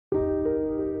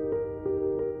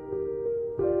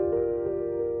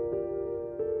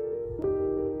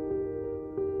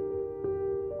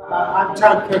I'm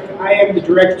Tom Cook. I am the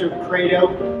director of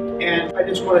Credo, and I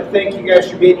just want to thank you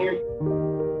guys for being here.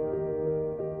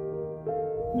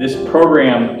 This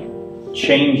program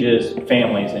changes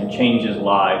families and changes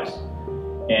lives.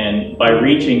 And by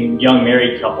reaching young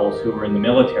married couples who are in the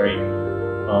military,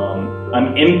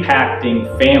 I'm impacting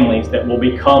families that will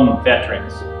become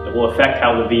veterans, that will affect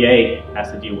how the VA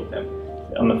has to deal with them.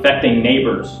 I'm affecting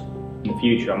neighbors in the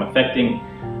future. I'm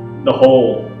affecting the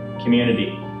whole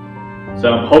community.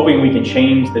 So I'm hoping we can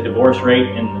change the divorce rate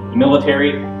in the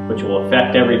military, which will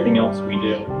affect everything else we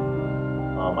do.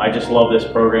 I just love this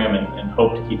program and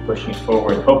hope to keep pushing it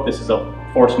forward. Hope this is a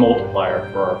force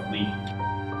multiplier for our fleet.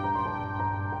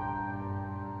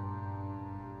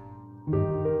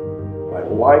 I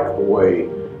like the way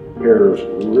PAIRS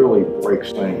really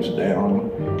breaks things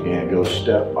down and goes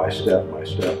step by step by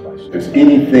step by step. If there's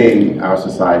anything our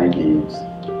society needs,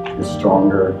 is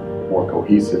stronger, more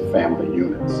cohesive family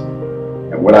units.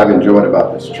 And what I've enjoyed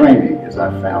about this training is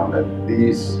I've found that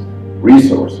these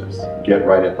resources get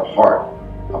right at the heart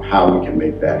of how we can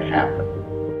make that happen.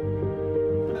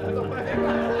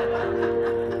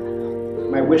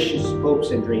 My wishes,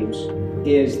 hopes, and dreams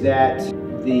is that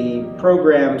the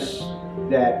programs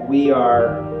that we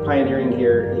are pioneering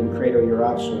here in Credo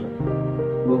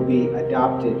Urofswa will be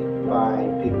adopted by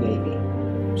Big Navy,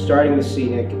 starting with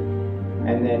scenic,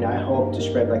 and then I hope to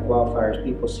spread like wildfire as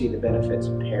people see the benefits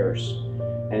of PAIRS.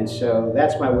 And so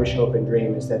that's my wish, hope, and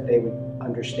dream, is that they would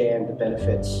understand the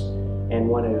benefits and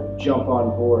want to jump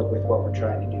on board with what we're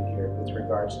trying to do here with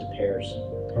regards to PAIRS.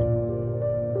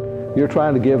 You're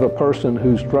trying to give a person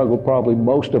who struggled probably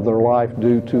most of their life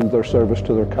due to their service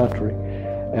to their country,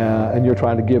 and you're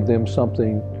trying to give them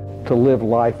something to live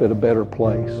life at a better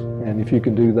place. And if you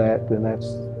can do that, then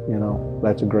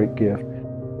that's a great gift.